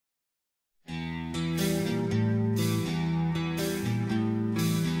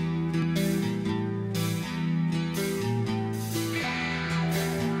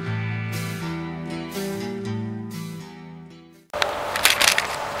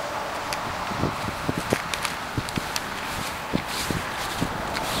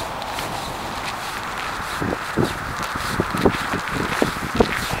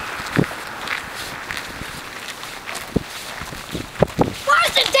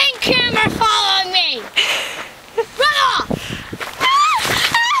ever following me! Run off!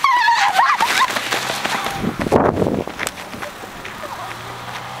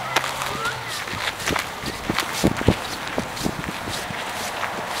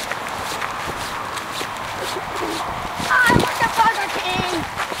 I want the Burger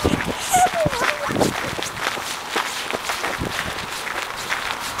King!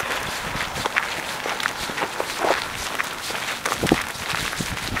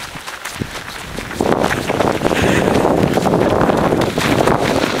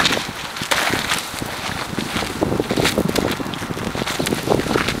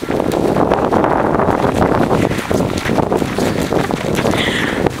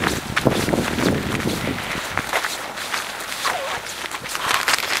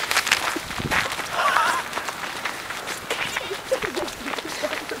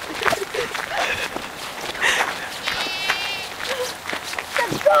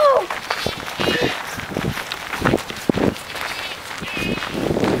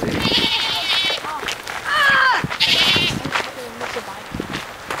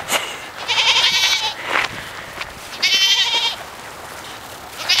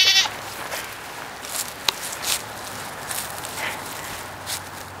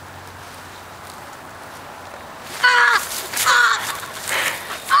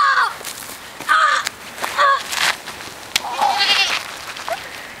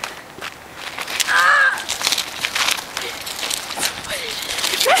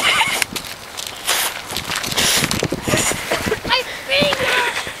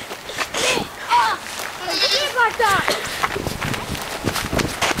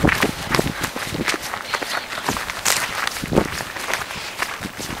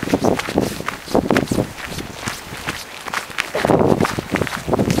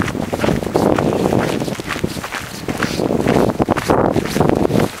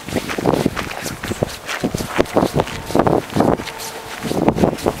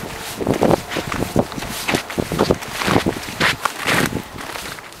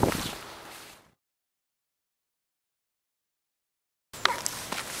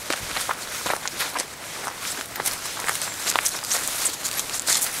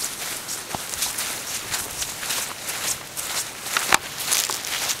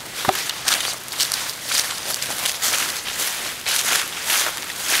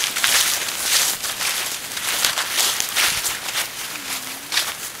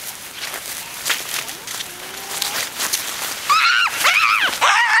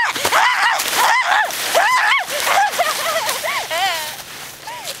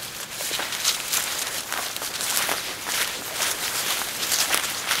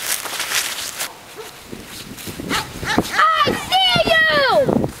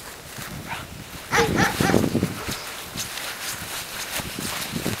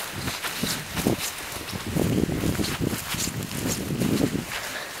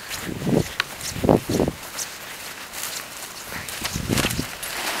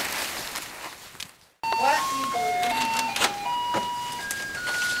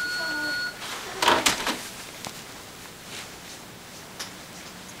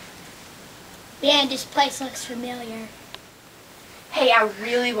 Man, this place looks familiar. Hey, I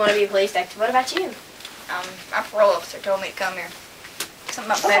really want to be a police detective. What about you? My parole officer told me to come here.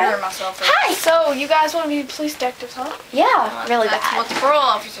 Something about bettering myself. Hi! So, you guys want to be police detectives, huh? Yeah, really That's bad. what the parole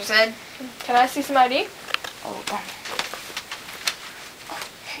officer said. Can I see some ID? Oh, darn.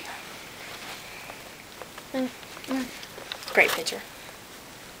 Great picture.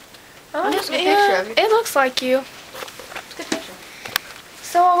 Oh, Just a good picture of you. It looks like you. It's a good picture.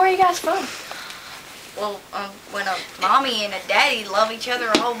 So, where are you guys from? Well, when a mommy and a daddy love each other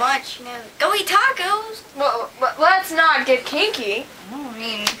a whole bunch, you know, go eat tacos. Well, let's not get kinky. I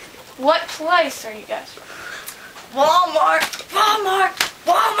mean, What place are you guys from? Walmart, Walmart,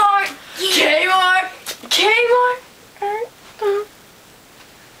 Walmart, Kmart. Kmart?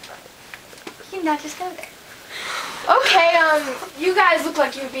 You not just go there. Okay, you guys look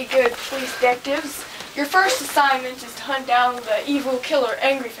like you'd be good police detectives. Your first assignment is to hunt down the evil killer,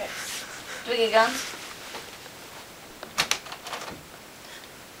 Angry Faic. Do we get guns?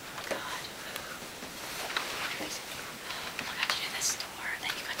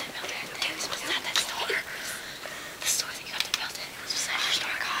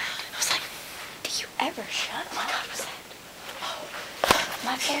 Ever shut? Oh my God, what's that? Oh,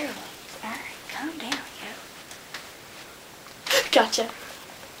 my fair ones. All right, calm down, yo. Gotcha.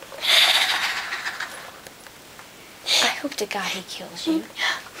 I hope to God he kills you.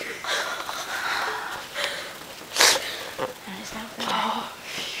 It's not good. Oh,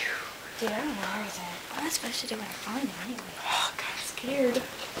 dude, I don't know where he's at. What am I supposed to do when I find him anyway? I'm kind of scared.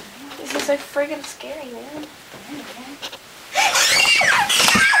 Is he like friggin' scary, man.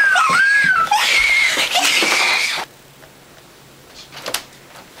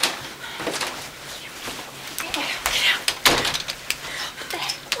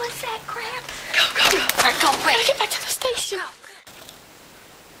 What's that crap? Go, go, go. All right, go quick. Gotta get back to the station. Go.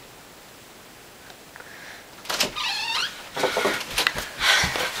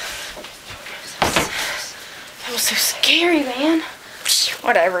 That was so scary, man.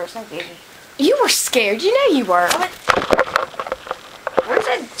 Whatever, it's not easy. You were scared. You know you were. Where's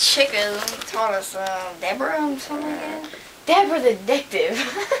that chick who taught us, Deborah or something like that? Deborah the detective.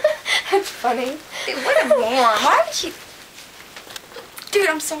 That's funny. Dude, what a moron. Why would she... Dude,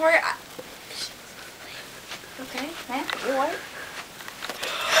 I'm sorry. Okay, man, you alright?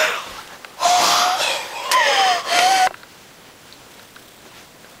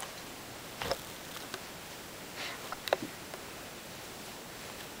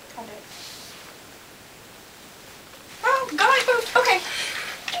 Oh, God, okay.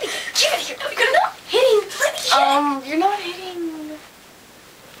 Give it here. No, you're not hitting. Let me hit. You're not hitting.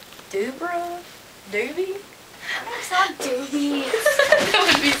 Dubra? Doobie? It's not Doobie. That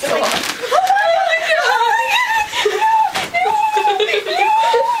would be so awesome.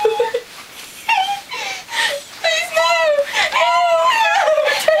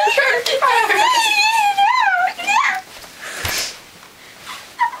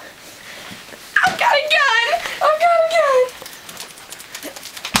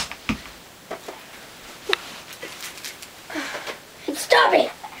 Stop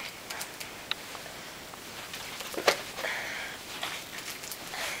it!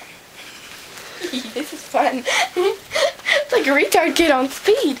 This is fun. It's like a retard kid on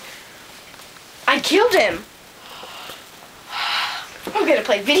speed. I killed him. I'm gonna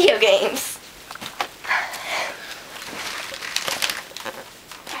play video games.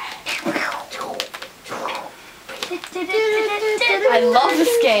 I love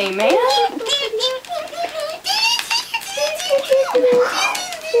this game, man.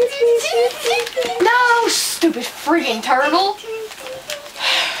 No, stupid friggin' turtle.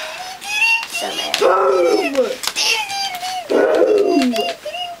 So mad. Boom! Boom!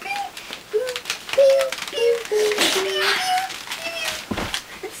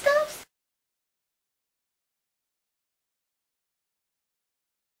 It stops.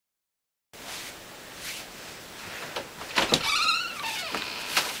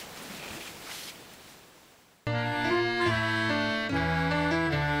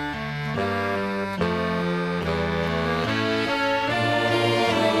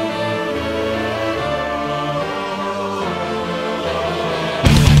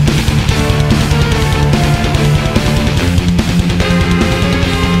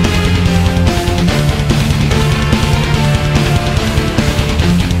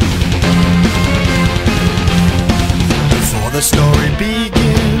 The story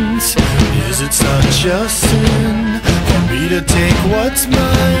begins. Is it such a sin for me to take what's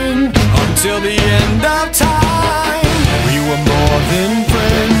mine until the end of time? We were more than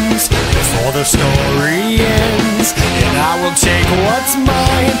friends before the story ends, and I will take what's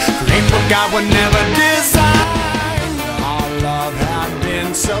mine. Great book I would never design. Our love had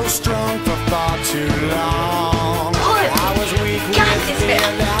been so strong for far too long. I was weak with fear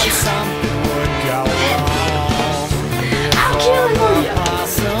that something would go wrong.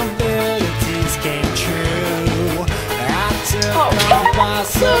 Possibilities came true. I took my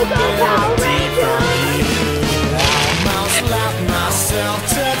possibility from you. I almost left myself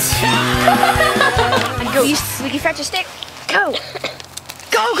to Go. You, we can fetch a stick. Go.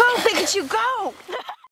 Go, Pikachu, go.